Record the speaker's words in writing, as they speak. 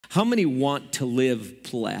How many want to live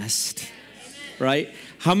blessed, right?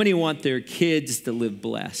 How many want their kids to live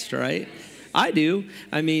blessed, right? I do.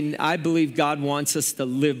 I mean, I believe God wants us to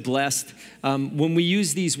live blessed. When we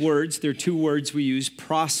use these words, there are two words we use,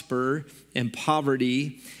 prosper and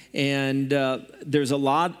poverty. And there's a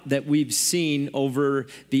lot that we've seen over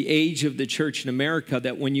the age of the church in America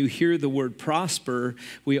that when you hear the word prosper,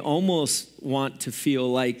 we almost want to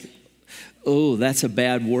feel like, oh, that's a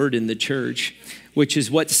bad word in the church, which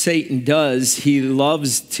is what Satan does. He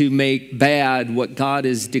loves to make bad what God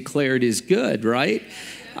has declared is good, right?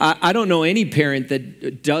 I don't know any parent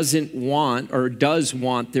that doesn't want or does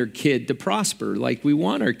want their kid to prosper. Like we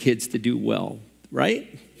want our kids to do well,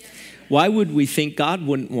 right? Why would we think God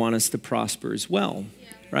wouldn't want us to prosper as well,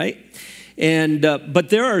 right? And but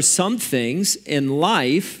there are some things in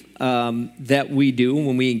life that we do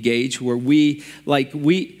when we engage where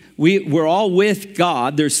we're all with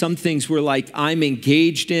God. There's some things we're like, I'm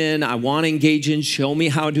engaged in, I want to engage in, show me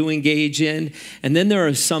how to engage in. And then there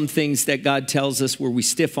are some things that God tells us where we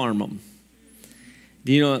stiff arm them.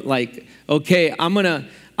 You know, like, okay, I'm gonna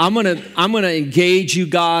engage you,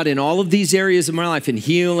 God, in all of these areas of my life, in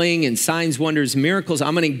healing and signs, wonders, miracles.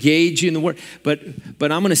 I'm gonna engage you in the word, but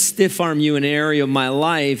I'm gonna stiff arm you in an area of my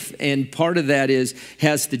life, and part of that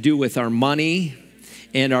has to do with our money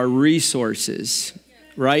and our resources.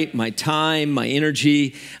 Right? My time, my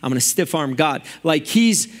energy. I'm going to stiff arm God. Like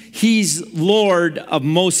he's Lord of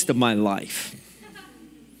most of my life.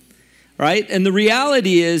 Right? And the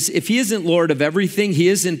reality is, if he isn't Lord of everything, he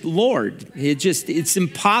isn't Lord. It's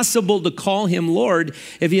impossible to call him Lord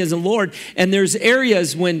if he isn't Lord. And there's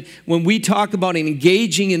areas when we talk about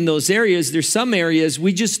engaging in those areas, there's some areas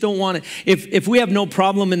we just don't want to. If we have no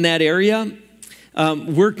problem in that area,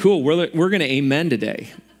 we're cool. We're going to amen today.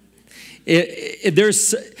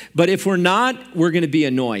 But if we're not, we're going to be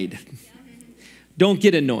annoyed. Don't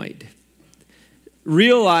get annoyed.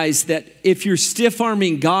 Realize that if you're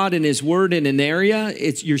stiff-arming God and his word in an area,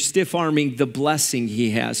 you're stiff-arming the blessing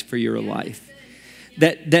he has for your life.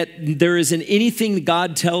 That there isn't anything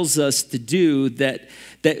God tells us to do that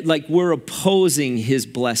like we're opposing his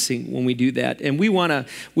blessing when we do that. And we want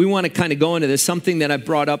to kind of go into this. Something that I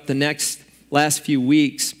brought up the last few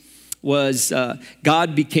weeks was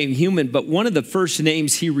God became human, but one of the first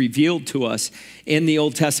names he revealed to us in the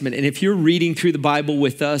Old Testament, and if you're reading through the Bible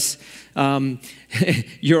with us,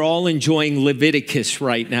 you're all enjoying Leviticus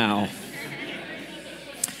right now.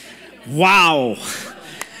 Wow.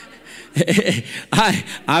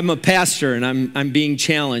 I'm a pastor, and I'm being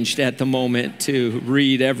challenged at the moment to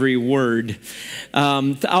read every word.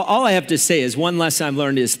 All I have to say is one lesson I've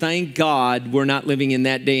learned is thank God we're not living in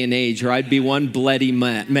that day and age, or I'd be one bloody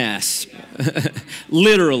mess.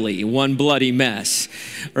 Literally one bloody mess,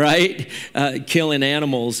 right? Killing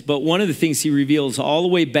animals. But one of the things he reveals all the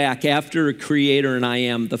way back after a creator and I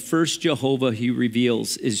am, the first Jehovah he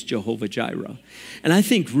reveals is Jehovah Jireh. And I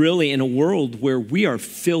think really in a world where we are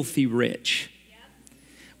filthy rich,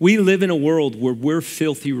 we live in a world where we're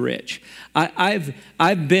filthy rich.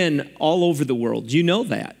 I've been all over the world. You know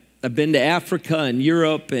that. I've been to Africa and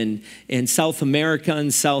Europe and South America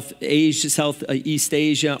and Southeast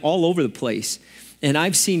Asia, all over the place. And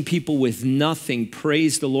I've seen people with nothing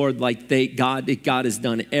praise the Lord like God has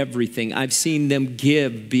done everything. I've seen them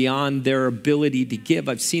give beyond their ability to give.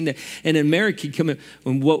 I've seen that. And in America,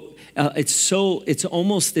 it's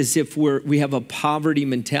almost as if we have a poverty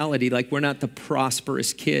mentality, like we're not the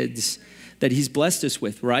prosperous kids that he's blessed us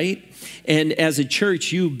with, right? And as a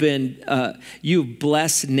church, you've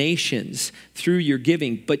blessed nations through your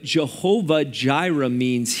giving. But Jehovah Jireh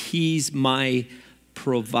means he's my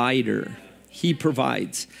provider. He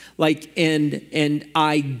provides. And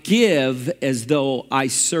I give as though I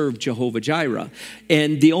serve Jehovah Jireh.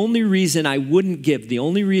 And the only reason I wouldn't give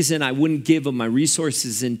of my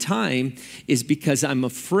resources and time is because I'm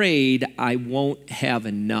afraid I won't have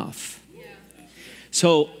enough.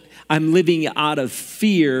 So I'm living out of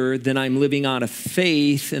fear than I'm living out of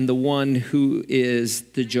faith in the one who is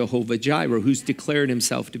the Jehovah Jireh, who's declared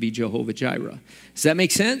himself to be Jehovah Jireh. Does that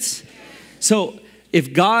make sense? So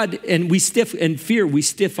if God, and we stiff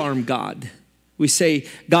arm God. We say,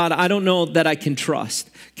 God, I don't know that I can trust.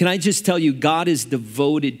 Can I just tell you, God is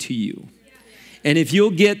devoted to you. And if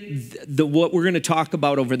you'll get what we're going to talk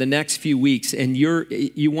about over the next few weeks, and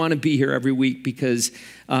you want to be here every week because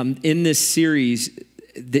in this series,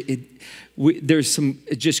 there's some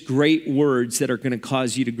just great words that are going to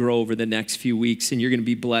cause you to grow over the next few weeks, and you're going to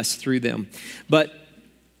be blessed through them. But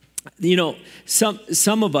you know,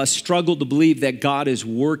 some of us struggle to believe that God is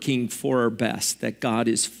working for our best, that God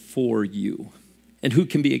is for you. And who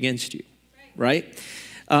can be against you, right?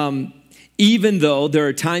 even though there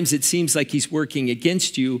are times it seems like he's working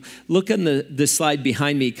against you. Look on the slide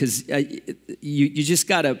behind me, because you just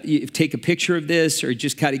got to take a picture of this, or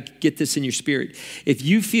just got to get this in your spirit. If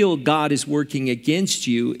you feel God is working against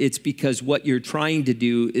you, it's because what you're trying to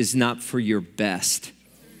do is not for your best.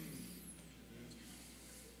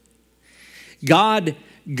 God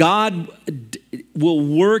will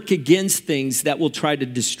work against things that will try to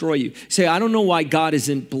destroy you. Say, I don't know why God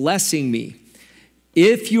isn't blessing me.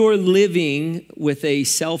 If you're living with a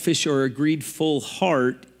selfish or a greedful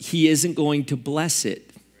heart, he isn't going to bless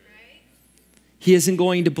it. He isn't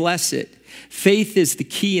going to bless it. Faith is the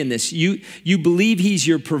key in this. You believe he's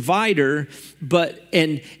your provider,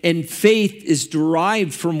 and faith is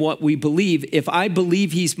derived from what we believe. If I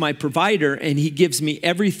believe he's my provider and he gives me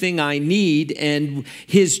everything I need, and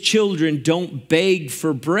his children don't beg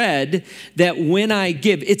for bread, that when I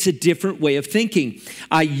give, it's a different way of thinking.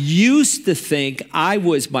 I used to think I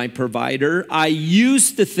was my provider. I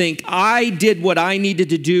used to think I did what I needed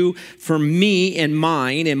to do for me and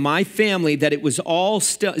mine and my family, that it was all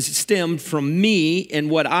stemmed from me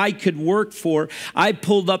and what I could work for. I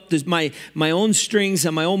pulled up my own strings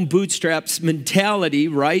and my own bootstraps mentality,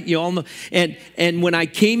 right? You all know. And when I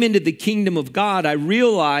came into the kingdom of God, I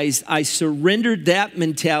realized I surrendered that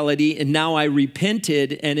mentality, and now I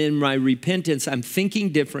repented. And in my repentance, I'm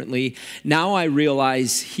thinking differently. Now I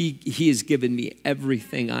realize he has given me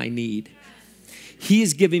everything I need. He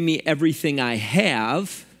is giving me everything I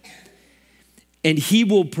have, and he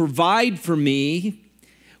will provide for me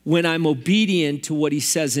when I'm obedient to what he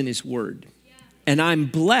says in his word. And I'm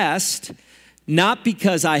blessed, not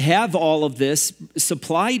because I have all of this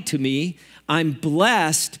supplied to me. I'm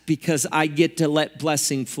blessed because I get to let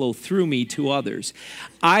blessing flow through me to others.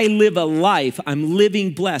 I live a life, I'm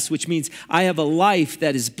living blessed, which means I have a life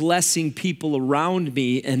that is blessing people around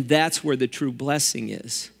me, and that's where the true blessing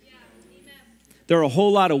is. There are a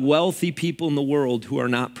whole lot of wealthy people in the world who are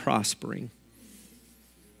not prospering.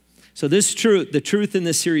 So the truth in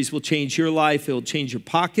this series will change your life. It will change your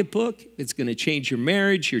pocketbook. It's going to change your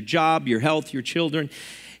marriage, your job, your health, your children.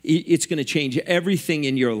 It's going to change everything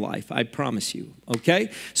in your life, I promise you, okay?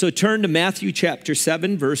 So turn to Matthew chapter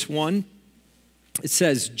 7, verse 1. It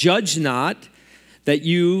says, "Judge not, that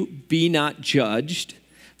you be not judged.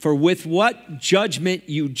 For with what judgment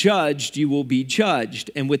you judged, you will be judged.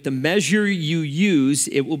 And with the measure you use,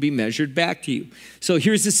 it will be measured back to you." So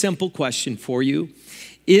here's a simple question for you.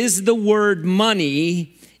 Is the word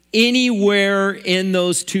money anywhere in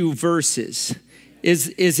those two verses?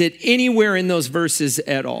 Is it anywhere in those verses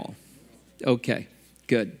at all? Okay,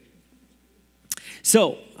 good.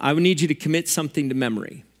 So I would need you to commit something to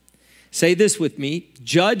memory. Say this with me: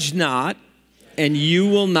 judge not, and you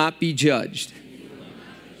will not be judged.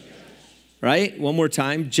 Right? One more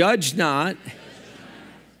time. Judge not,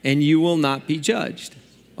 and you will not be judged.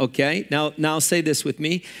 Okay? Now say this with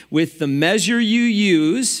me. With the measure you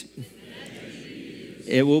use,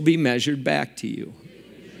 it will be measured back to you.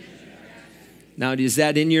 Now, is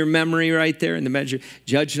that in your memory right there in the measure?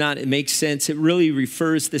 Judge not, it makes sense. It really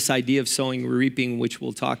refers to this idea of sowing and reaping, which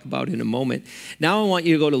we'll talk about in a moment. Now I want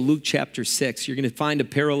you to go to Luke chapter 6. You're going to find a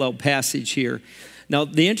parallel passage here. Now,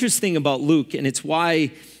 the interesting about Luke, and it's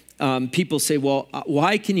why people say, well,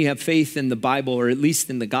 why can you have faith in the Bible, or at least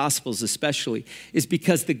in the Gospels especially, is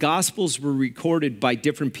because the Gospels were recorded by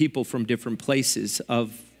different people from different places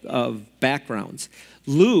of backgrounds.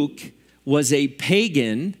 Luke was a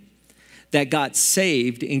pagan that got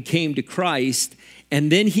saved and came to Christ, and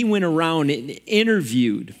then he went around and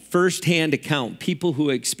interviewed firsthand account, people who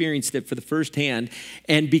experienced it for the first hand.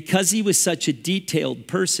 And because he was such a detailed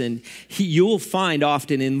person, you'll find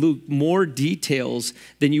often in Luke more details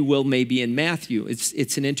than you will maybe in Matthew.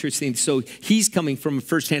 It's an interesting, so he's coming from a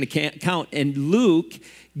firsthand account, and Luke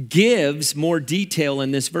gives more detail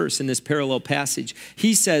in this verse, in this parallel passage.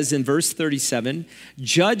 He says in verse 37,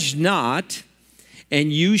 "Judge not,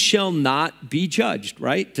 and you shall not be judged,"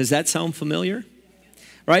 right? Does that sound familiar?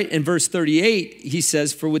 Right? In verse 38, he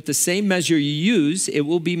says, "For with the same measure you use, it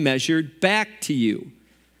will be measured back to you."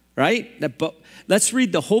 Right? But let's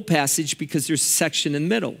read the whole passage, because there's a section in the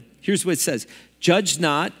middle. Here's what it says: "Judge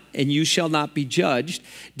not, and you shall not be judged."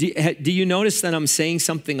 Do you notice that I'm saying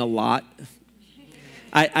something a lot?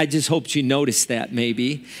 I just hoped you noticed that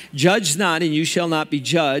maybe. "Judge not, and you shall not be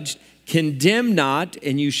judged. Condemn not,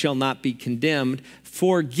 and you shall not be condemned.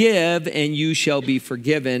 Forgive, and you shall be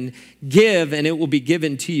forgiven. Give, and it will be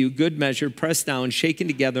given to you. Good measure, pressed down, shaken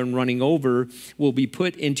together, and running over, will be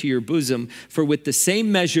put into your bosom. For with the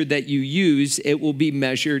same measure that you use, it will be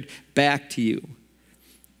measured back to you."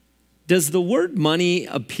 Does the word money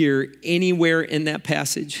appear anywhere in that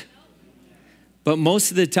passage? But most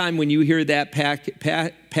of the time when you hear that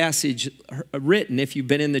passage written, if you've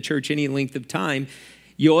been in the church any length of time,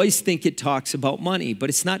 you always think it talks about money, but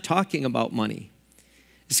it's not talking about money.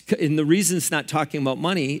 And the reason it's not talking about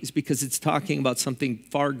money is because it's talking about something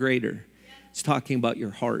far greater. It's talking about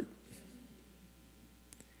your heart.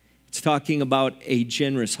 It's talking about a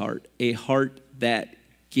generous heart, a heart that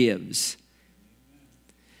gives.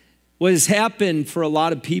 What has happened for a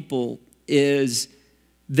lot of people is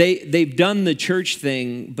they've done the church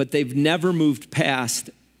thing, but they've never moved past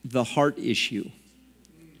the heart issue.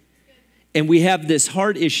 And we have this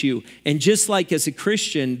heart issue. And just like as a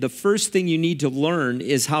Christian, the first thing you need to learn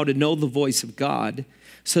is how to know the voice of God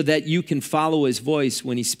so that you can follow his voice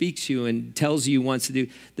when he speaks to you and tells you he wants to do.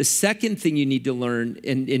 The second thing you need to learn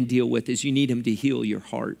and deal with is you need him to heal your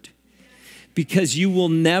heart. Because you will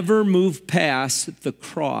never move past the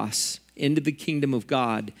cross into the kingdom of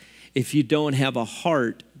God if you don't have a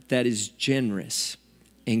heart that is generous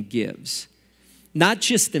and gives. Not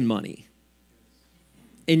just in money,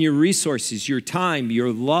 in your resources, your time,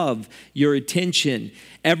 your love, your attention,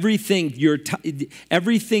 everything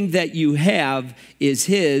that you have is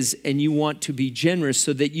his, and you want to be generous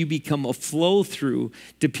so that you become a flow through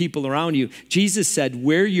to people around you. Jesus said,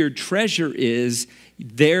 where your treasure is,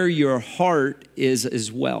 there your heart is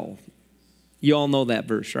as well. You all know that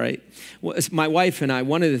verse, right? My wife and I,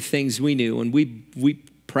 one of the things we knew, and we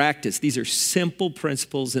practice, these are simple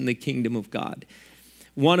principles in the kingdom of God.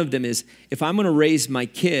 One of them is, if I'm going to raise my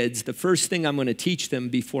kids, the first thing I'm going to teach them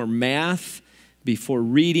before math, before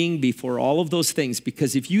reading, before all of those things,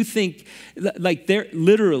 because if you think, like they're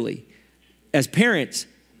literally, as parents,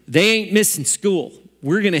 they ain't missing school.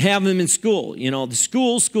 We're going to have them in school, the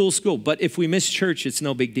school. But if we miss church, it's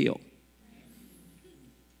no big deal.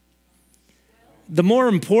 The more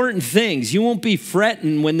important things, you won't be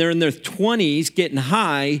fretting when they're in their 20s getting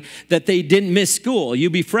high that they didn't miss school.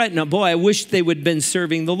 You'll be fretting, oh boy, I wish they would have been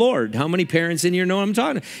serving the Lord. How many parents in here know what I'm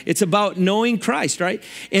talking about? It's about knowing Christ, right?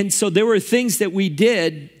 And so there were things that we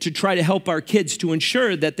did to try to help our kids to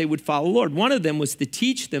ensure that they would follow the Lord. One of them was to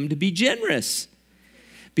teach them to be generous.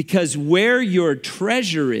 Because where your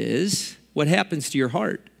treasure is, what happens to your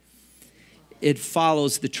heart? It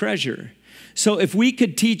follows the treasure. So if we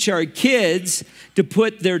could teach our kids to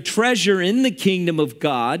put their treasure in the kingdom of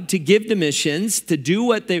God, to give to missions, to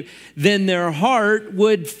do then their heart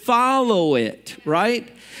would follow it,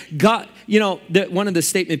 right? God, one of the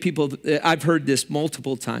statement people, I've heard this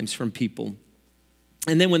multiple times from people.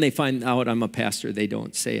 And then when they find out I'm a pastor, they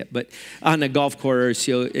don't say it. But on a golf course,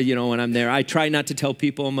 when I'm there, I try not to tell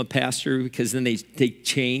people I'm a pastor because then they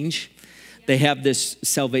change. They have this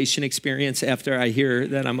salvation experience after I hear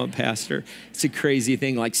that I'm a pastor. It's a crazy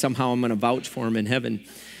thing, like somehow I'm going to vouch for them in heaven.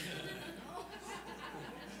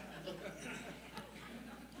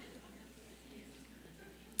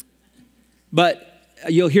 But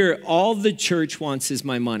you'll hear, all the church wants is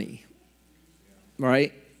my money,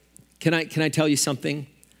 right? Can I tell you something?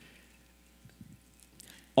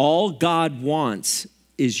 All God wants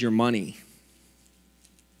is your money.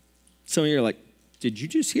 Some of you are like, did you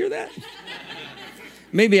just hear that?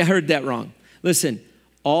 Maybe I heard that wrong. Listen,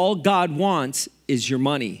 all God wants is your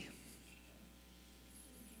money.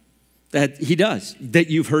 That he does. That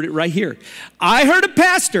you've heard it right here. I heard a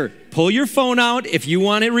pastor. Pull your phone out if you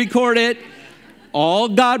want to record it. All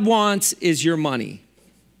God wants is your money.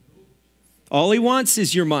 All he wants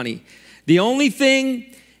is your money. The only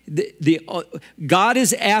thing, God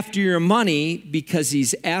is after your money because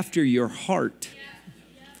he's after your heart.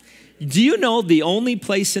 Do you know the only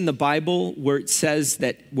place in the Bible where it says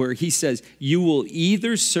where he says, you will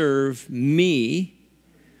either serve me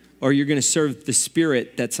or you're going to serve the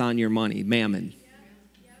spirit that's on your money, mammon.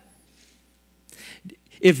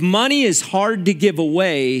 If money is hard to give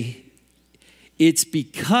away, it's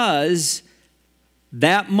because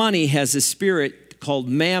that money has a spirit called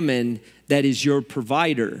mammon that is your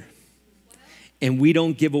provider. And we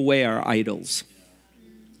don't give away our idols.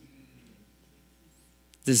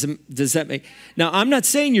 Does that make... Now, I'm not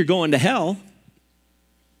saying you're going to hell.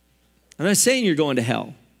 I'm not saying you're going to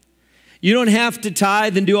hell. You don't have to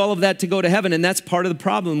tithe and do all of that to go to heaven, and that's part of the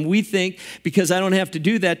problem. We think, because I don't have to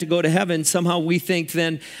do that to go to heaven, somehow we think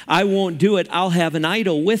then I won't do it. I'll have an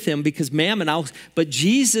idol with him because mammon. But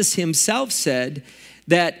Jesus himself said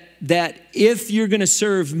that if you're going to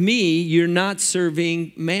serve me, you're not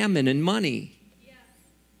serving mammon and money. Yeah.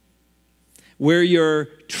 Where your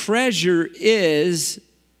treasure is,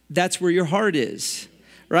 that's where your heart is,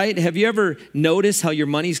 right? Have you ever noticed how your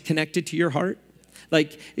money's connected to your heart?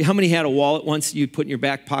 Like, how many had a wallet once you put in your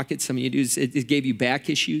back pocket? Some of you do. It gave you back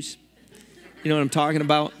issues. You know what I'm talking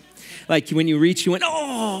about? Like when you reach, you went,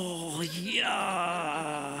 oh, yeah.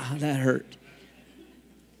 that hurt.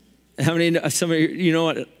 How many, some of you know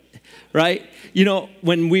what, right?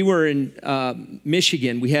 When we were in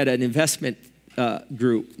Michigan, we had an investment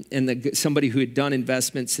group, and somebody who had done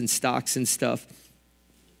investments in stocks and stuff.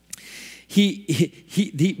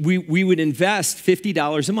 We would invest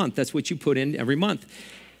 $50 a month. That's what you put in every month.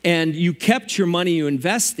 And you kept your money you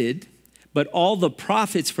invested, but all the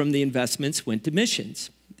profits from the investments went to missions.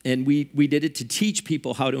 And we did it to teach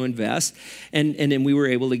people how to invest, and then we were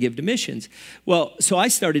able to give to missions. Well, so I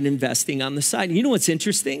started investing on the side. And you know what's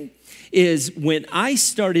interesting is when I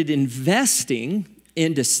started investing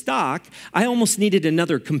into stock, I almost needed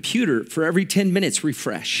another computer for every 10 minutes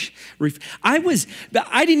refresh. I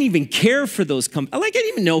didn't even care for those companies. I didn't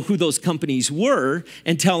even know who those companies were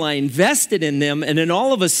until I invested in them. And then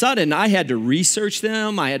all of a sudden I had to research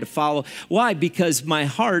them. I had to follow. Why? Because my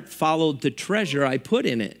heart followed the treasure I put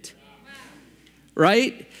in it.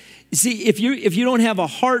 Right? See, if you don't have a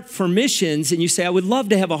heart for missions and you say, I would love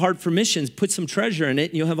to have a heart for missions, put some treasure in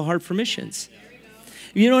it and you'll have a heart for missions.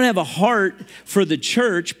 If you don't have a heart for the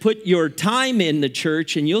church, put your time in the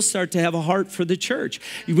church and you'll start to have a heart for the church.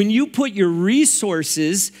 When you put your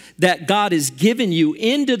resources that God has given you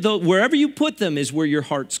into wherever you put them is where your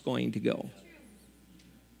heart's going to go.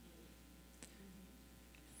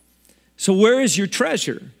 So where is your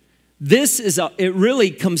treasure? It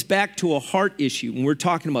really comes back to a heart issue. When we're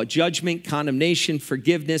talking about judgment, condemnation,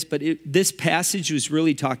 forgiveness, but this passage was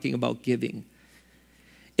really talking about giving.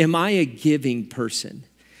 Am I a giving person?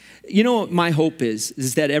 You know what my hope is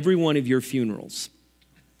that every one of your funerals,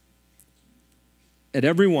 at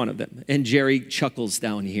every one of them, and Jerry chuckles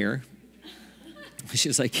down here.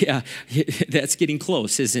 She's like, yeah, that's getting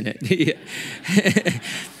close, isn't it?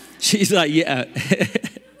 She's like, yeah.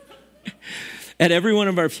 At every one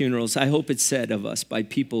of our funerals, I hope it's said of us by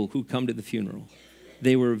people who come to the funeral,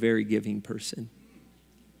 they were a very giving person.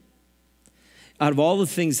 Out of all the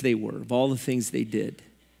things they were, of all the things they did,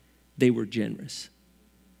 they were generous.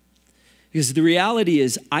 Because the reality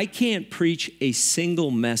is, I can't preach a single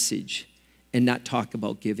message and not talk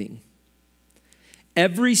about giving.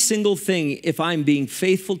 Every single thing, if I'm being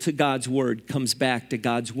faithful to God's word, comes back to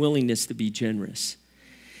God's willingness to be generous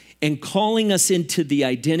and calling us into the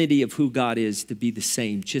identity of who God is to be the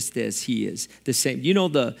same, just as he is the same. You know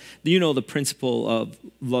the principle of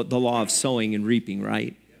the law of sowing and reaping,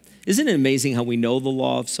 right? Isn't it amazing how we know the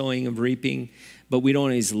law of sowing and reaping, but we don't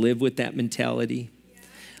always live with that mentality?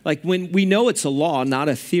 Like when we know it's a law, not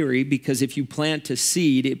a theory, because if you plant a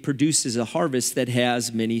seed, it produces a harvest that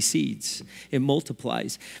has many seeds. It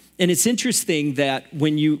multiplies. And it's interesting that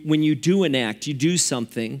when you do an act, you do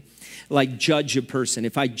something like judge a person.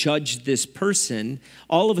 If I judge this person,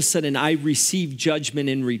 all of a sudden I receive judgment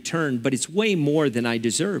in return, but it's way more than I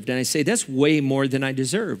deserved. And I say, that's way more than I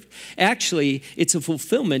deserved. Actually, it's a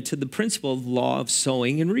fulfillment to the principle of the law of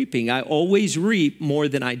sowing and reaping. I always reap more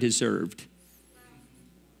than I deserved.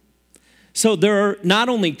 So there are not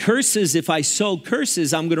only curses, if I sow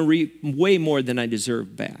curses, I'm going to reap way more than I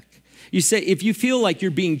deserve back. You say, if you feel like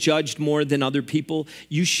you're being judged more than other people,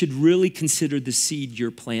 you should really consider the seed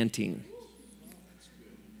you're planting.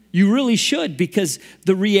 You really should, because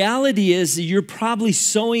the reality is that you're probably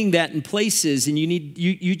sowing that in places and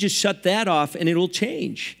you just shut that off and it'll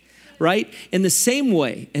change, right? In the same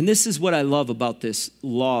way, and this is what I love about this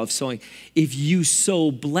law of sowing, if you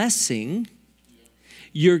sow blessing,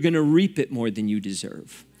 you're going to reap it more than you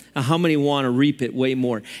deserve. Now, how many want to reap it way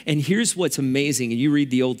more? And here's what's amazing. And you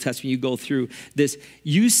read the Old Testament, you go through this,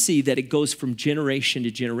 you see that it goes from generation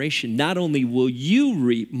to generation. Not only will you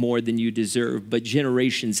reap more than you deserve, but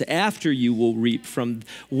generations after you will reap from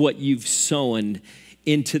what you've sown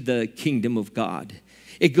into the kingdom of God.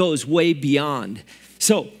 It goes way beyond.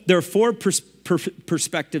 So there are four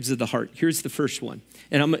perspectives of the heart. Here's the first one.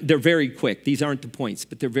 And they're very quick. These aren't the points,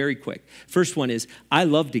 but they're very quick. First one is, I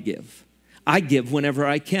love to give. I give whenever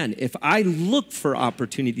I can. If I look for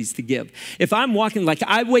opportunities to give. If I'm walking, like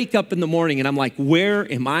I wake up in the morning and I'm like,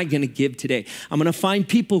 where am I going to give today? I'm going to find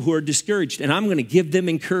people who are discouraged and I'm going to give them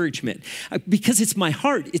encouragement. Because it's my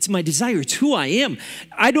heart. It's my desire. It's who I am.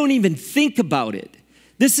 I don't even think about it.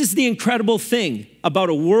 This is the incredible thing about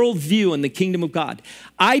a worldview in the kingdom of God.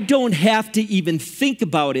 I don't have to even think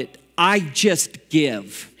about it. I just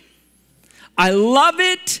give. I love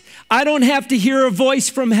it. I don't have to hear a voice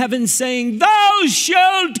from heaven saying, thou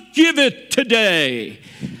shalt give it today.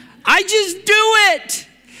 I just do it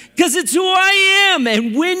because it's who I am.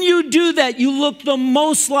 And when you do that, you look the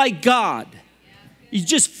most like God. It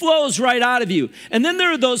just flows right out of you. And then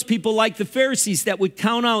there are those people like the Pharisees that would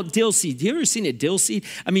count out dill seeds. You ever seen a dill seed?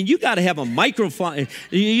 I mean, you got to have a microphone.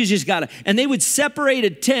 You just got to. And they would separate a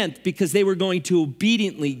tenth because they were going to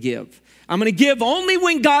obediently give. I'm going to give only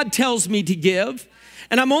when God tells me to give.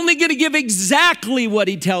 And I'm only going to give exactly what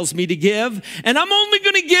he tells me to give. And I'm only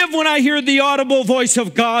going to give when I hear the audible voice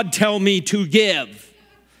of God tell me to give.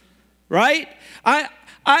 Right? I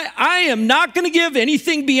am not going to give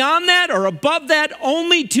anything beyond that or above that,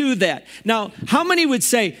 only to that. Now, how many would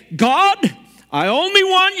say, God, I only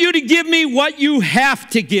want you to give me what you have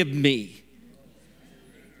to give me?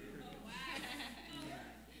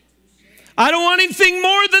 I don't want anything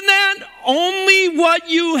more than that, only what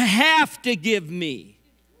you have to give me.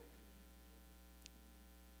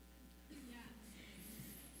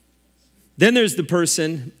 Then there's the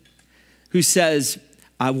person who says,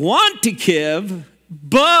 I want to give,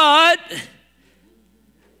 but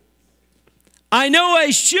I know I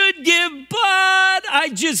should give, but I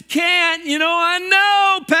just can't. You know, I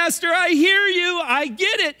know, Pastor, I hear you. I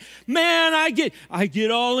get it. Man, I get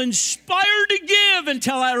all inspired to give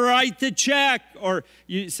until I write the check. Or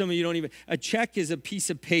some of you don't even, a check is a piece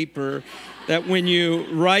of paper that when you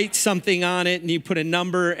write something on it and you put a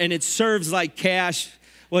number and it serves like cash.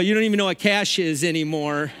 Well, you don't even know what cash is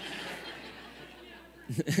anymore.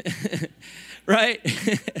 Right?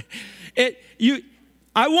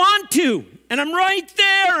 I want to, and I'm right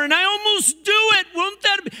there, and I almost do it. Won't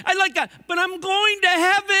that be? I like that, but I'm going to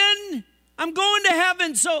heaven. I'm going to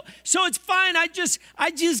heaven, so it's fine. I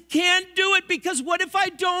just can't do it because what if I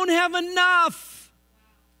don't have enough?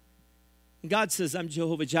 And God says, I'm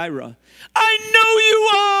Jehovah Jireh. I know you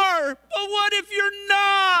are, but what if you're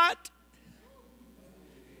not?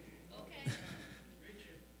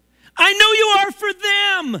 I know you are for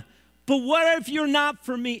them. But what if you're not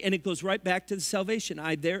for me? And it goes right back to the salvation.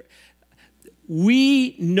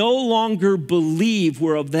 We no longer believe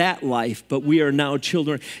we're of that life, but we are now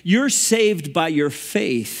children. You're saved by your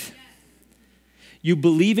faith. You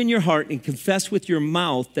believe in your heart and confess with your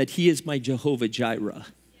mouth that he is my Jehovah Jireh.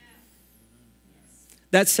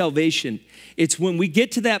 That's salvation. It's when we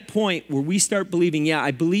get to that point where we start believing, yeah,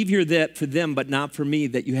 I believe you're that for them, but not for me,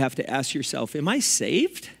 that you have to ask yourself, am I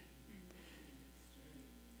saved?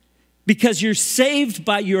 Because you're saved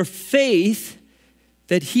by your faith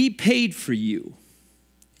that he paid for you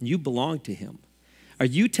and you belong to him. Are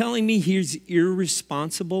you telling me he's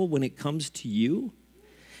irresponsible when it comes to you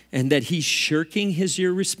and that he's shirking his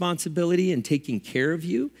irresponsibility and taking care of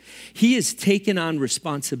you? He has taken on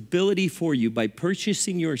responsibility for you by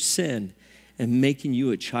purchasing your sin and making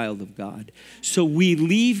you a child of God. So we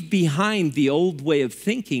leave behind the old way of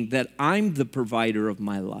thinking that I'm the provider of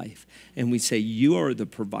my life. And we say, you are the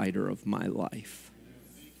provider of my life.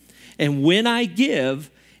 And when I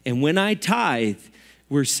give and when I tithe,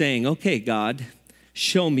 we're saying, okay, God,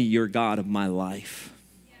 show me you're God of my life.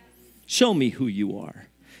 Show me who you are.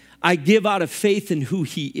 I give out of faith in who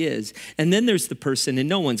he is. And then there's the person, and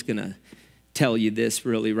no one's going to tell you this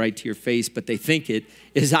really right to your face, but they think it,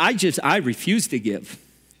 is I refuse to give.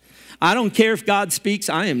 I don't care if God speaks,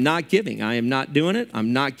 I am not giving. I am not doing it.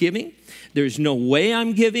 I'm not giving. There's no way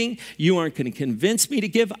I'm giving. You aren't going to convince me to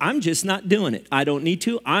give. I'm just not doing it. I don't need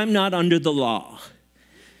to. I'm not under the law.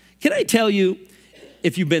 Can I tell you,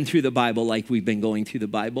 if you've been through the Bible like we've been going through the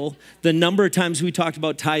Bible, the number of times we talked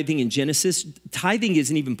about tithing in Genesis, tithing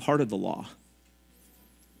isn't even part of the law.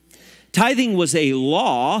 Tithing was a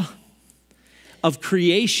law of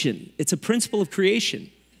creation. It's a principle of creation.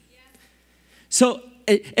 So,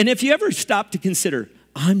 and if you ever stop to consider,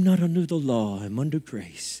 I'm not under the law, I'm under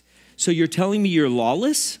grace. So you're telling me you're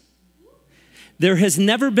lawless? There has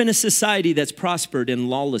never been a society that's prospered in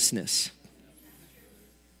lawlessness.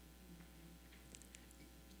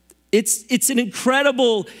 It's an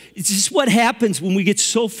incredible, it's just what happens when we get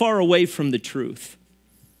so far away from the truth.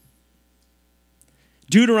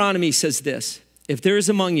 Deuteronomy says this, if there is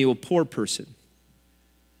among you a poor person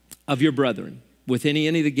of your brethren within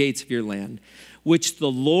any of the gates of your land, which the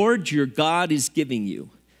Lord your God is giving you,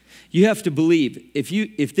 you have to believe,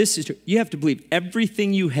 if this is true, you have to believe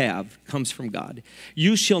everything you have comes from God.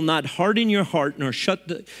 You shall not harden your heart nor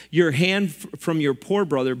shut your hand from your poor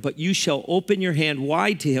brother, but you shall open your hand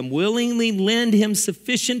wide to him, willingly lend him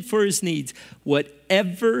sufficient for his needs,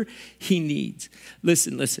 whatever he needs.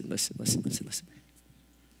 Listen.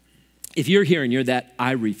 If you're here and you're that,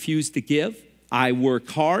 I refuse to give, I work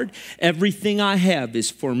hard, everything I have is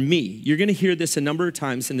for me. You're going to hear this a number of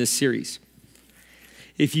times in this series.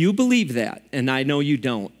 If you believe that, and I know you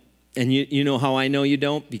don't, and you know how I know you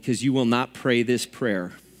don't? Because you will not pray this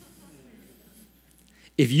prayer.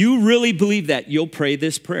 If you really believe that, you'll pray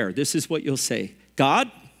this prayer. This is what you'll say.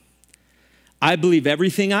 God, I believe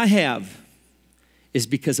everything I have is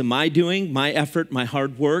because of my doing, my effort, my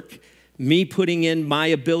hard work, me putting in my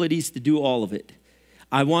abilities to do all of it.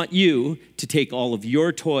 I want you to take all of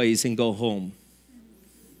your toys and go home.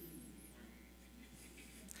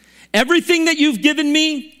 Everything that you've given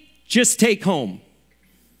me, just take home.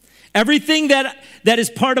 Everything that is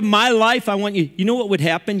part of my life, I want you. You know what would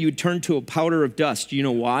happen? You would turn to a powder of dust. You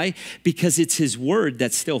know why? Because it's his word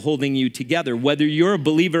that's still holding you together. Whether you're a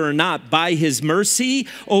believer or not, by his mercy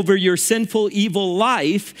over your sinful, evil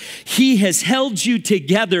life, he has held you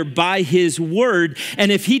together by his word. And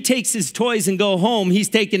if he takes his toys and go home, he's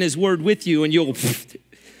taking his word with you, and you'll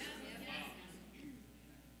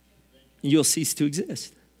cease to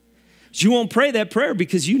exist. But you won't pray that prayer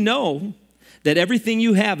because you know that everything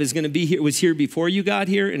you have is going to be here, was here before you got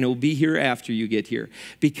here, and it will be here after you get here,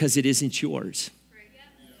 because it isn't yours.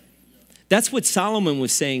 That's what Solomon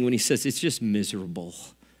was saying when he says, it's just miserable.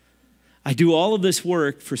 I do all of this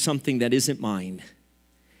work for something that isn't mine.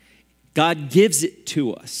 God gives it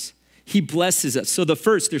to us. He blesses us. So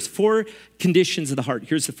there's 4 conditions of the heart.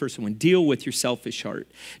 Here's the first one. Deal with your selfish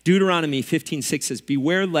heart. Deuteronomy 15:6 says,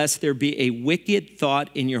 beware lest there be a wicked thought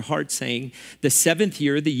in your heart, saying, the 7th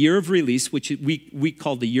year, the year of release, which we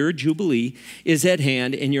call the year of Jubilee, is at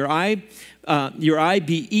hand, and your eye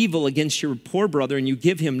be evil against your poor brother, and you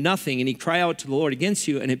give him nothing, and he cry out to the Lord against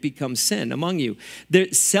you, and it becomes sin among you.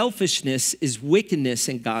 Selfishness is wickedness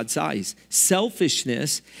in God's eyes.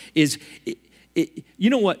 Selfishness is... you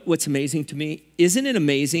know what's amazing to me? Isn't it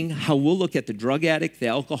amazing how we'll look at the drug addict, the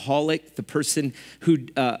alcoholic, the person who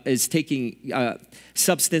is taking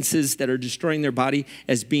substances that are destroying their body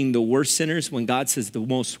as being the worst sinners, when God says the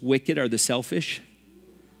most wicked are the selfish?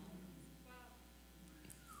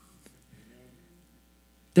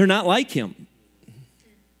 They're not like him.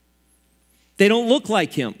 They don't look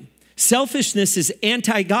like him. Selfishness is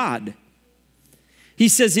anti-God. He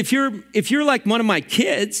says, if you're like one of my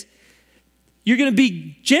kids, you're going to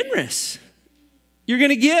be generous. You're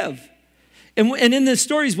going to give. And in the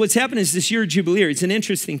stories, what's happened is this year of Jubilee, it's an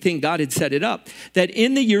interesting thing. God had set it up that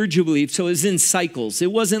in the year of Jubilee, so it was in cycles.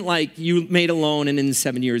 It wasn't like you made a loan and in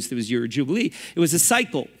 7 years there was year of Jubilee. It was a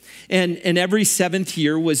cycle. And every 7th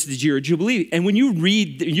year was the year of Jubilee. And when you're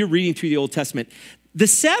reading through the Old Testament, the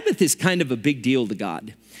Sabbath is kind of a big deal to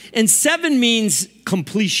God. And 7 means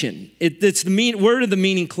completion. It's the word of the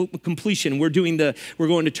meaning completion. We're going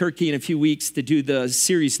to Turkey in a few weeks to do the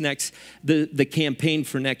series the campaign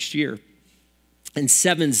for next year. And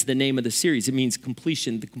 7's the name of the series. It means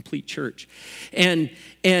completion, the complete church. And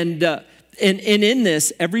in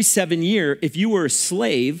this, every 7 year, if you were a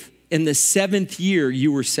slave, in the 7th year,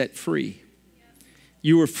 you were set free.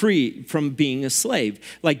 You were free from being a slave.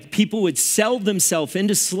 Like people would sell themselves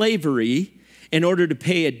into slavery in order to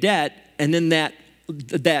pay a debt, and then that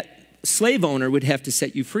slave owner would have to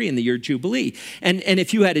set you free in the year of Jubilee. And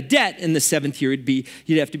if you had a debt in the 7th year,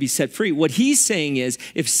 you'd have to be set free. What he's saying is,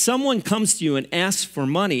 if someone comes to you and asks for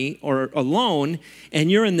money or a loan, and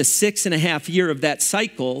you're in the 6.5 year of that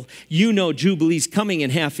cycle, you know Jubilee's coming in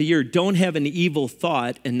half a year. Don't have an evil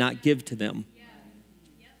thought and not give to them.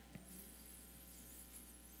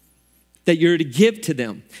 That you're to give to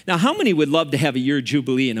them. Now, how many would love to have a year of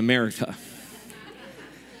Jubilee in America?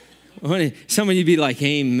 Some of you be like,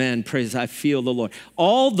 amen, praise, I feel the Lord.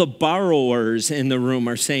 All the borrowers in the room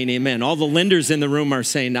are saying amen. All the lenders in the room are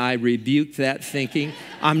saying, I rebuke that thinking.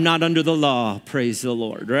 I'm not under the law, praise the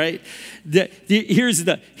Lord, right? Here's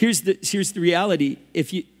the reality.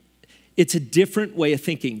 It's a different way of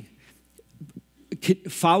thinking.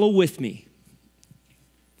 Follow with me.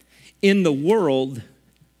 In the world,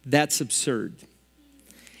 that's absurd.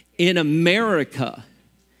 In America,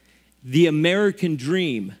 the American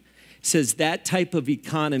dream says that type of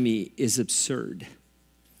economy is absurd.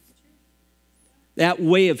 That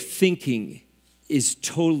way of thinking is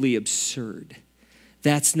totally absurd.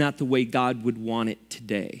 That's not the way God would want it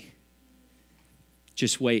today.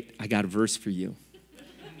 Just wait, I got a verse for you.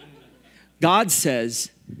 God says,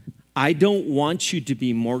 I don't want you to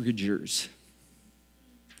be mortgagers.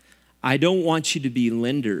 I don't want you to be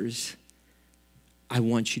lenders. I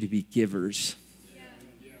want you to be givers.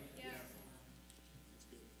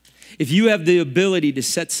 If you have the ability to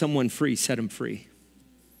set someone free, set them free.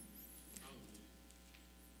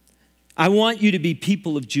 I want you to be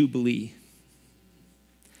people of Jubilee.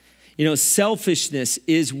 You know, selfishness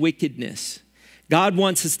is wickedness. God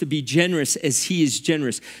wants us to be generous as he is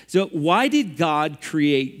generous. So why did God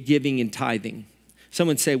create giving and tithing?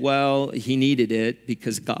 Someone say, well, he needed it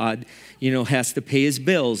because God, has to pay his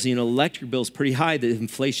bills. Electric bill's pretty high. The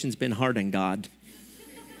inflation's been hard on God.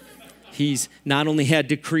 He's not only had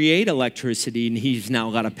to create electricity, and he's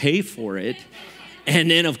now got to pay for it.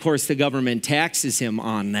 And then, of course, the government taxes him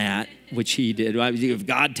on that, which he did. If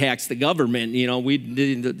God taxed the government,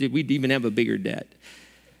 we'd even have a bigger debt.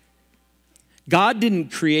 God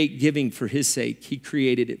didn't create giving for his sake. He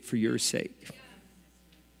created it for your sake.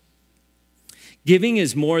 Giving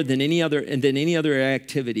is more than any other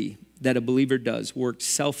activity that a believer does. Work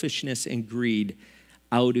selfishness and greed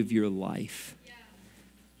out of your life.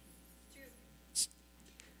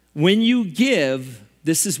 When you give,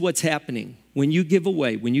 this is what's happening. When you give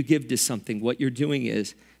away, when you give to something, what you're doing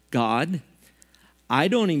is, God, I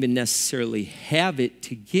don't even necessarily have it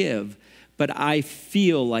to give, but I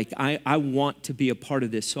feel like I want to be a part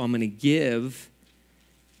of this, so I'm going to give,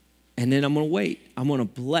 and then I'm going to wait. I'm going to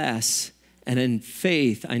bless, and in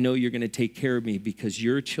faith, I know you're going to take care of me because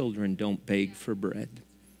your children don't beg for bread.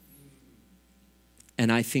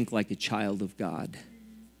 And I think like a child of God.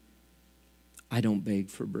 I don't beg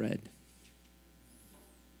for bread.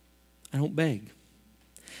 I don't beg.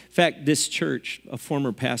 In fact, this church, a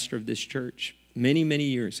former pastor of this church, many, many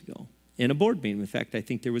years ago, in a board meeting, in fact, I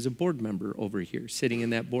think there was a board member over here sitting in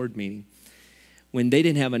that board meeting, when they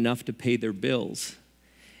didn't have enough to pay their bills,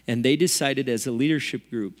 and they decided as a leadership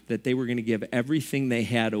group that they were going to give everything they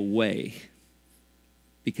had away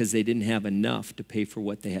because they didn't have enough to pay for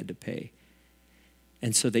what they had to pay.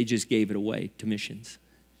 And so they just gave it away to missions.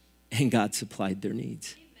 And God supplied their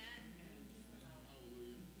needs.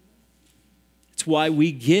 It's why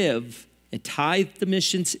we give and tithe to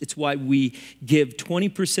missions. It's why we give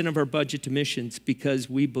 20% of our budget to missions, because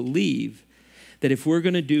we believe that if we're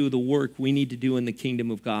going to do the work we need to do in the kingdom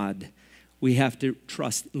of God, we have to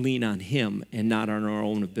lean on him and not on our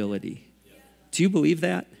own ability. Do you believe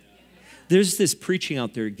that? There's this preaching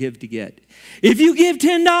out there, give to get. If you give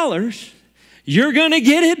 $10, you're going to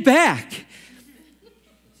get it back.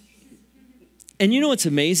 And you know what's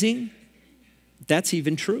amazing? That's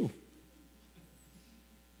even true.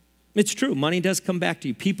 It's true. Money does come back to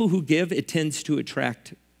you. People who give, it tends to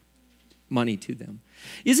attract money to them.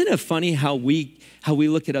 Isn't it funny how we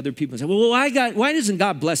look at other people and say, well, why doesn't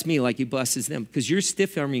God bless me like he blesses them? Because you're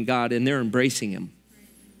stiff-arming God and they're embracing him.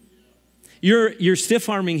 You're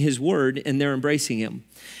stiff-arming his word and they're embracing him.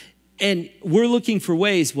 And we're looking for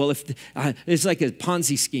ways, well, if it's like a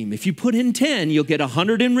Ponzi scheme. If you put in 10, you'll get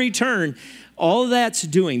 100 in return. All that's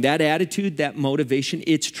doing, that attitude, that motivation,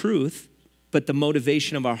 it's truth, but the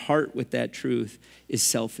motivation of our heart with that truth is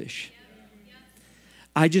selfish.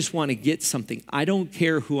 I just want to get something. I don't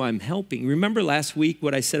care who I'm helping. Remember last week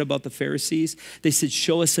what I said about the Pharisees? They said,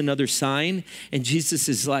 show us another sign. And Jesus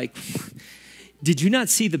is like, did you not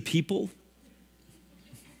see the people?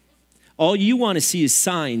 All you want to see is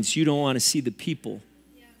signs. You don't want to see the people.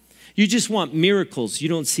 You just want miracles. You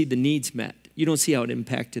don't see the needs met. You don't see how it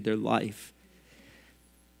impacted their life.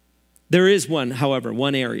 There is one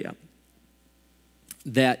area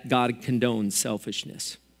that God condones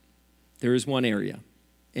selfishness. There is one area.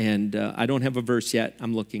 And I don't have a verse yet.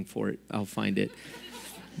 I'm looking for it. I'll find it.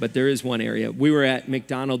 But there is one area. We were at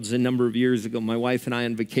McDonald's a number of years ago, my wife and I,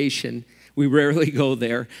 on vacation. We rarely go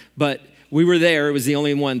there, but we were there. It was the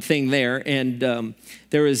only one thing there. And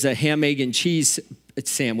there was a ham, egg, and cheese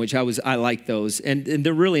sandwich. I like those. And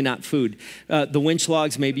they're really not food. The winch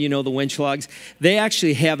logs, maybe you know the winch logs. They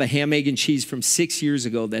actually have a ham, egg, and cheese from 6 years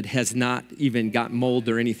ago that has not even got mold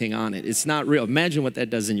or anything on it. It's not real. Imagine what that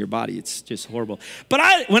does in your body. It's just horrible.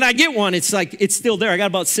 But when I get one, it's like, it's still there. I got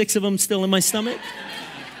about 6 of them still in my stomach.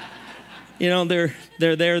 You know, they're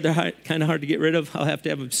there. They're kind of hard to get rid of. I'll have to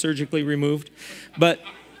have them surgically removed. But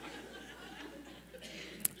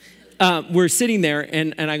we're sitting there,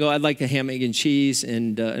 and I go, I'd like a ham, egg, and cheese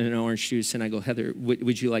and an orange juice. And I go, Heather,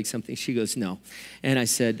 would you like something? She goes, no. And I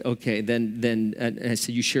said, okay, then I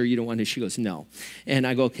said, you sure you don't want it? She goes, no. And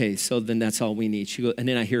I go, okay, so then that's all we need. She goes, and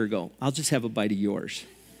then I hear her go, I'll just have a bite of yours.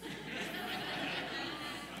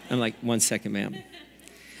 I'm like, 1 second, ma'am.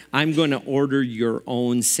 I'm going to order your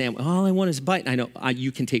own sandwich. All I want is a bite. I know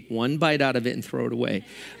you can take one bite out of it and throw it away.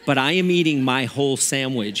 But I am eating my whole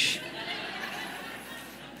sandwich.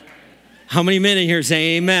 How many men in here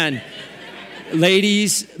say amen?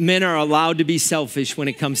 Ladies, men are allowed to be selfish when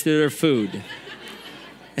it comes to their food.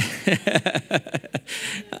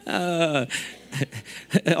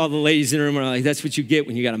 All the ladies in the room are like, that's what you get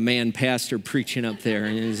when you got a man pastor preaching up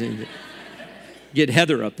there. Get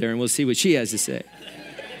Heather up there and we'll see what she has to say.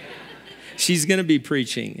 She's going to be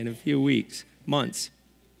preaching in a few weeks, months.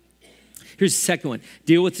 Here's the second one.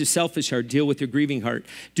 Deal with your selfish heart. Deal with your grieving heart.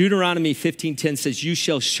 Deuteronomy 15:10 says, you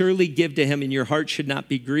shall surely give to him, and your heart should not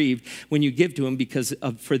be grieved when you give to him, because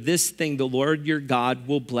for this thing the Lord your God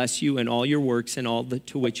will bless you in all your works and all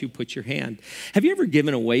to which you put your hand. Have you ever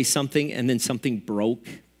given away something and then something broke?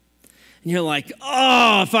 And you're like,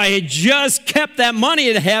 oh, if I had just kept that money,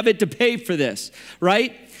 I'd have it to pay for this,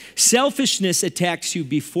 right? Selfishness attacks you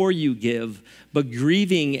before you give, but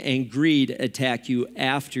grieving and greed attack you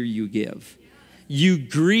after you give. You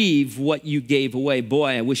grieve what you gave away.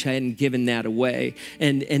 Boy, I wish I hadn't given that away.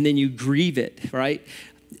 And then you grieve it, right?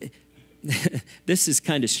 This is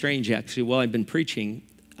kind of strange, actually. While I've been preaching,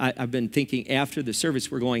 I've been thinking after the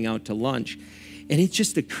service, we're going out to lunch. And it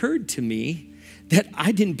just occurred to me that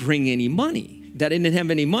I didn't bring any money, that I didn't have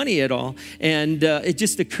any money at all. And it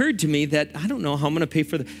just occurred to me that I don't know how I'm going to pay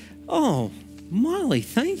for the, oh, Molly,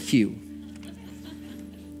 thank you.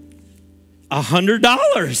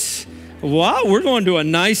 $100. Wow, we're going to a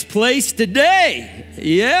nice place today.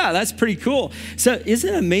 Yeah, that's pretty cool. So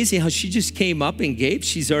isn't it amazing how she just came up and gave?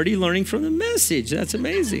 She's already learning from the message. That's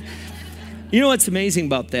amazing. You know what's amazing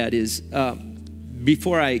about that is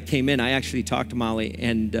before I came in, I actually talked to Molly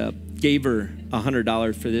and gave her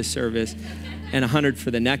 $100 for this service and $100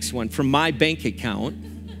 for the next one from my bank account.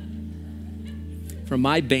 From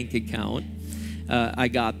my bank account, I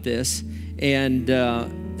got this, and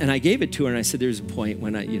I gave it to her, and I said, "There's a point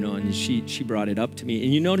when and she brought it up to me,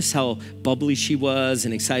 and you notice how bubbly she was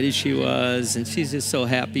and excited she was, and she's just so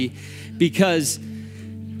happy because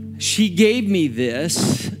she gave me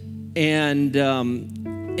this, and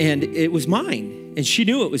it was mine. And she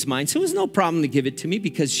knew it was mine, so it was no problem to give it to me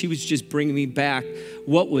because she was just bringing me back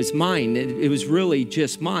what was mine. It was really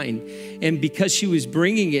just mine. And because she was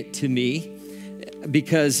bringing it to me,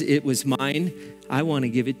 because it was mine, I want to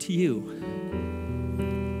give it to you.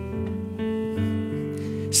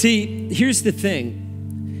 See, here's the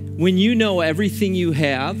thing. When you know everything you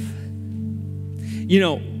have,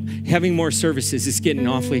 having more services is getting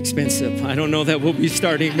awfully expensive. I don't know that we'll be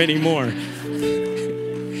starting many more.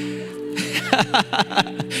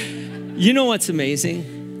 You know what's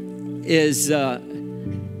amazing is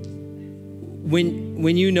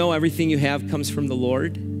when you know everything you have comes from the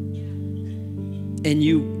Lord and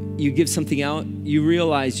you give something out, you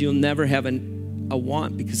realize you'll never have a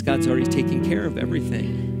want because God's already taken care of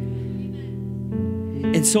everything.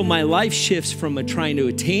 And so my life shifts from trying to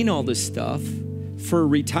attain all this stuff for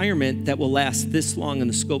retirement that will last this long in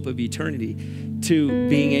the scope of eternity to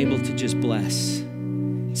being able to just bless.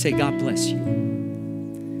 Say, God bless you.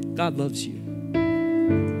 God loves you.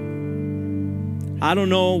 I don't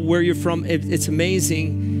know where you're from. It's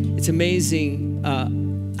amazing. It's amazing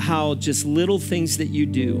how just little things that you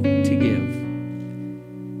do to give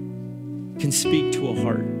can speak to a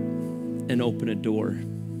heart and open a door,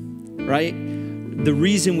 right? The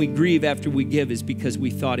reason we grieve after we give is because we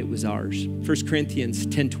thought it was ours. 1 Corinthians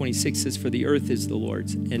 10:26 says, for the earth is the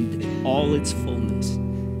Lord's and all its fullness.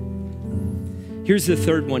 Here's the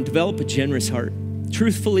third one. Develop a generous heart.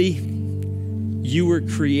 Truthfully, you were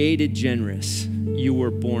created generous. You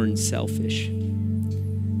were born selfish.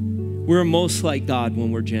 We're most like God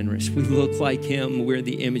when we're generous. We look like him. We're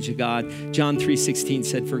the image of God. John 3:16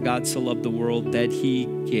 said, for God so loved the world that he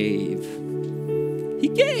gave. He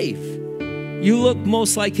gave. You look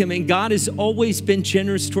most like him, and God has always been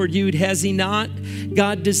generous toward you, has he not?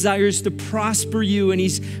 God desires to prosper you, and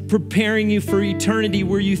he's preparing you for eternity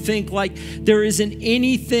where you think like there isn't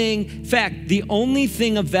anything. In fact, the only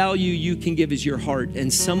thing of value you can give is your heart,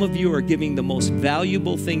 and some of you are giving the most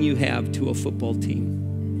valuable thing you have to a football team.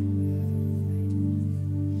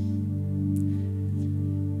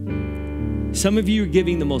 Some of you are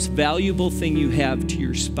giving the most valuable thing you have to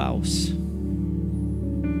your spouse.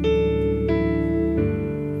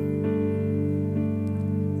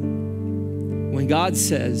 When God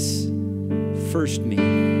says, first me.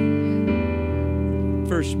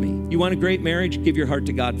 First me. You want a great marriage? Give your heart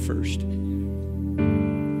to God first.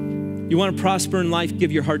 You want to prosper in life?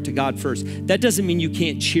 Give your heart to God first. That doesn't mean you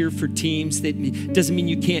can't cheer for teams. That doesn't mean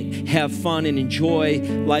you can't have fun and enjoy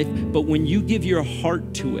life. But when you give your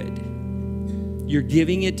heart to it, you're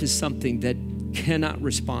giving it to something that cannot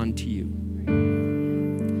respond to you.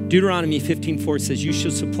 Deuteronomy 15:4 says, you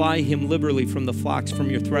shall supply him liberally from the flocks, from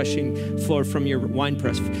your threshing floor, from your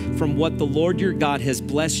winepress, from what the Lord your God has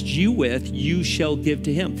blessed you with, you shall give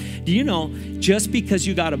to him. Do you know, just because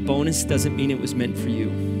you got a bonus doesn't mean it was meant for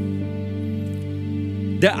you.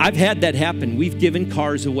 I've had that happen. We've given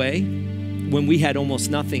cars away. When we had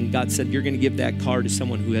almost nothing, God said, you're going to give that car to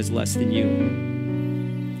someone who has less than you.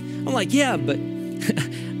 I'm like, yeah, but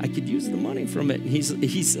I could use the money from it. And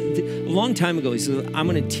he's a long time ago, he said, I'm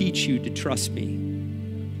going to teach you to trust me.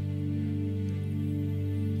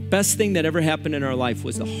 Best thing that ever happened in our life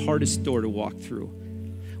was the hardest door to walk through.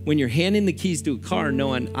 When you're handing the keys to a car,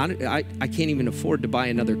 knowing I can't even afford to buy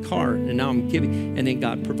another car, and now I'm giving, and then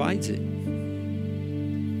God provides it.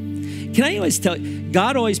 Can I always tell you,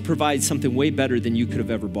 God always provides something way better than you could have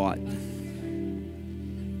ever bought.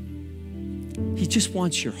 He just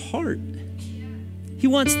wants your heart. He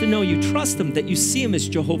wants to know you trust him, that you see him as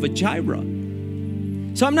Jehovah Jireh.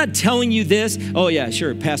 So I'm not telling you this, oh yeah,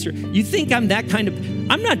 sure, Pastor, you think I'm that kind of,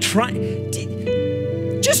 I'm not trying,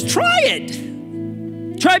 just try it.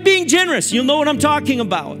 Try being generous. You'll know what I'm talking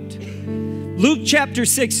about. Luke chapter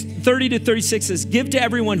 6, 30 to 36 says, give to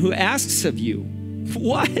everyone who asks of you.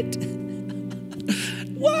 What?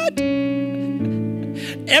 What?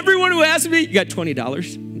 Everyone who asks me, you got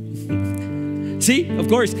 $20. See, of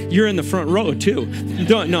course, you're in the front row too.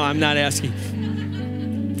 No, I'm not asking.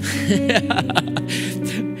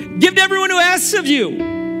 Give to everyone who asks of you.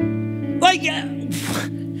 Like,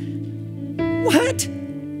 what?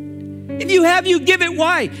 If you have, you give it.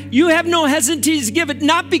 Why? You have no hesitancy to give it,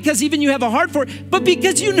 not because even you have a heart for it, but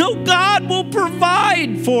because you know God will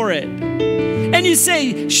provide for it. And you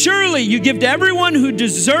say, surely you give to everyone who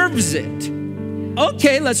deserves it.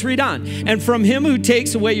 Okay, let's read on. And from him who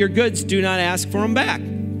takes away your goods, do not ask for them back.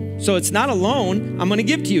 So it's not a loan I'm going to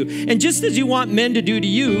give to you. And just as you want men to do to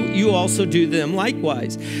you, you also do them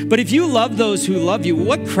likewise. But if you love those who love you,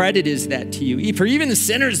 what credit is that to you? For even the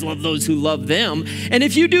sinners love those who love them. And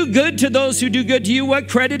if you do good to those who do good to you, what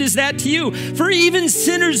credit is that to you? For even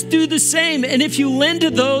sinners do the same. And if you lend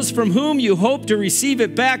to those from whom you hope to receive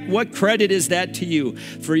it back, what credit is that to you?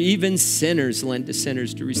 For even sinners lend to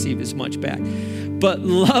sinners to receive as much back. But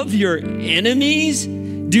love your enemies.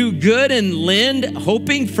 Do good and lend,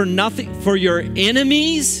 hoping for nothing for your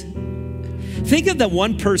enemies. Think of the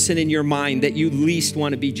one person in your mind that you least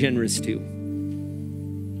want to be generous to.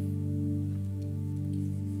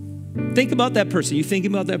 Think about that person. You thinking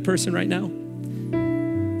about that person right now?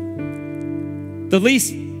 The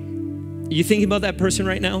least, you thinking about that person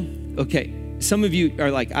right now? Okay. Some of you are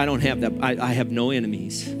like, I don't have that. I have no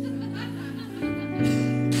enemies.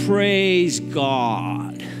 Praise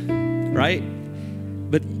God. Right?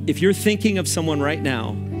 But if you're thinking of someone right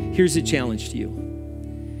now, here's a challenge to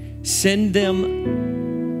you. Send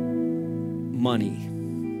them money.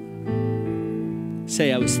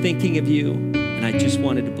 Say, I was thinking of you and I just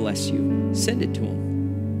wanted to bless you. Send it to them.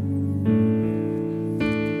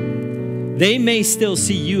 They may still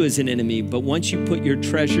see you as an enemy, but once you put your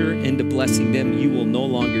treasure into blessing them, you will no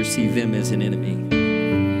longer see them as an enemy.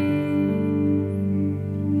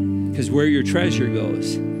 Because where your treasure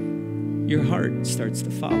goes, your heart starts to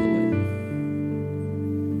follow it.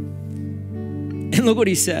 And look what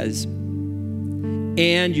he says.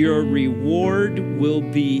 And your reward will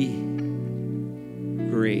be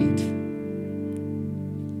great.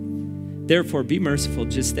 Therefore, be merciful,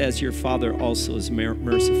 just as your Father also is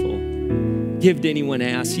merciful. Give to anyone who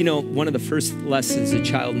asks. You know, one of the first lessons a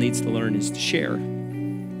child needs to learn is to share.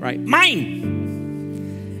 Right?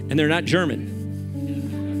 Mine! And they're not German.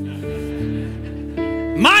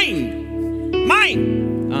 Mine!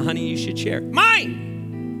 Mine. Honey, you should share.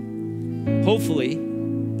 Mine. Hopefully,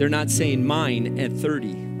 they're not saying mine at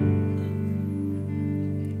 30.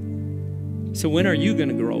 So when are you going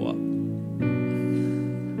to grow up?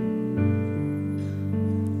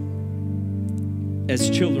 As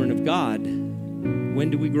children of God, when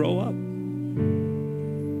do we grow up?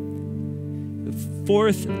 The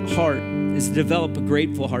fourth heart is to develop a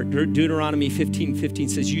grateful heart. Deuteronomy 15:15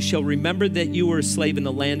 says, you shall remember that you were a slave in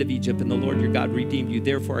the land of Egypt and the Lord your God redeemed you.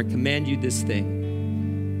 Therefore, I command you this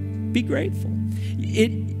thing. Be grateful.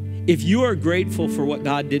 If you are grateful for what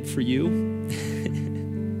God did for you,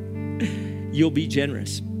 you'll be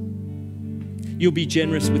generous. You'll be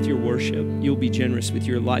generous with your worship. You'll be generous with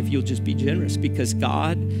your life. You'll just be generous because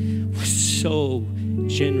God was so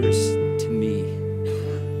generous to me.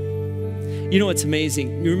 You know what's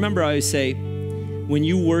amazing? You remember I always say, when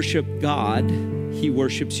you worship God, he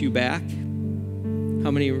worships you back.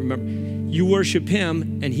 How many remember? You worship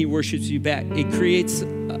him and he worships you back. It creates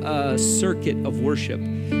a circuit of worship.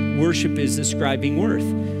 Worship is ascribing worth.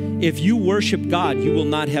 If you worship God, you will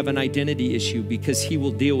not have an identity issue because he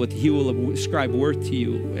will ascribe worth to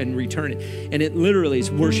you and return it. And it literally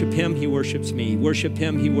is worship him, he worships me. Worship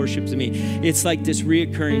him, he worships me. It's like this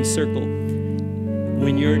reoccurring circle.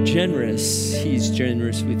 When you're generous, he's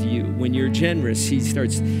generous with you. When you're generous,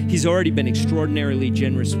 he's already been extraordinarily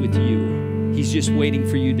generous with you. He's just waiting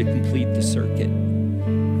for you to complete the circuit.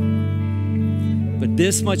 But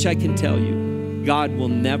this much I can tell you. God will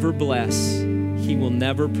never bless, he will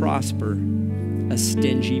never prosper a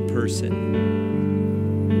stingy person.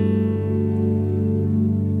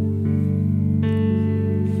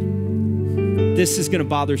 This is going to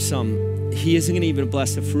bother some. He isn't going to even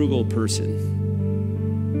bless a frugal person.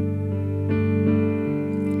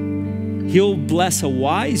 He'll bless a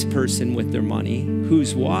wise person with their money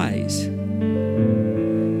who's wise.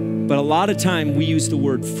 But a lot of time we use the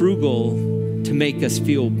word frugal to make us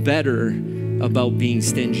feel better about being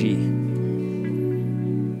stingy,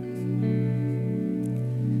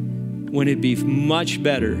 when it'd be much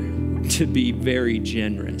better to be very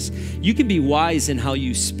generous. You can be wise in how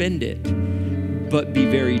you spend it, but be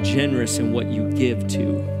very generous in what you give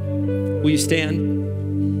to. Will you stand?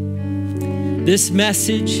 This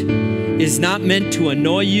message is not meant to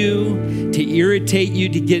annoy you, to irritate you,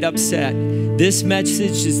 to get upset. This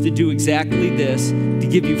message is to do exactly this, to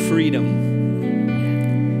give you freedom.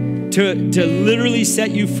 To literally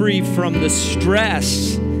set you free from the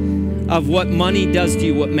stress of what money does to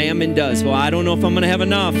you, what mammon does. Well, I don't know if I'm going to have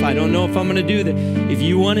enough. I don't know if I'm going to do that. If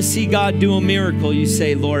you want to see God do a miracle, you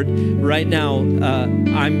say, Lord, right now,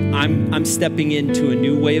 I'm stepping into a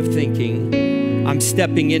new way of thinking. I'm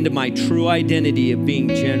stepping into my true identity of being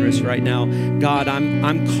generous right now. God,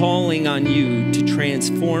 I'm calling on you to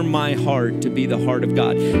transform my heart to be the heart of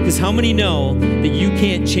God. Because how many know that you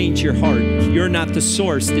can't change your heart? You're not the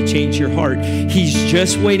source to change your heart. He's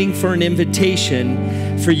just waiting for an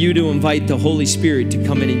invitation for you to invite the Holy Spirit to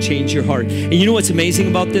come in and change your heart. And you know what's amazing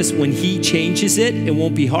about this? When he changes it, it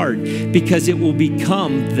won't be hard, because it will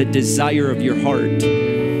become the desire of your heart.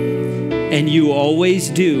 And you always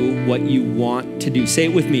do what you want to do. Say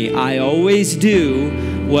it with me. I always do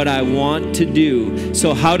what I want to do.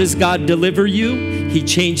 So how does God deliver you? He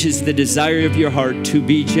changes the desire of your heart to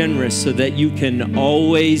be generous so that you can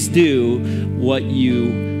always do what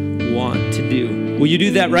you want to do. Will you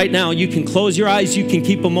do that right now? You can close your eyes. You can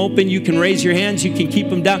keep them open. You can raise your hands. You can keep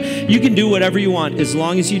them down. You can do whatever you want as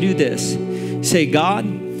long as you do this. Say, God,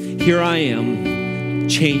 here I am.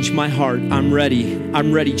 Change my heart. I'm ready.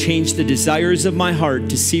 I'm ready. Change the desires of my heart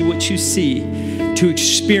to see what you see, to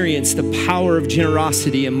experience the power of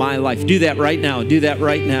generosity in my life. Do that right now. Do that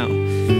right now.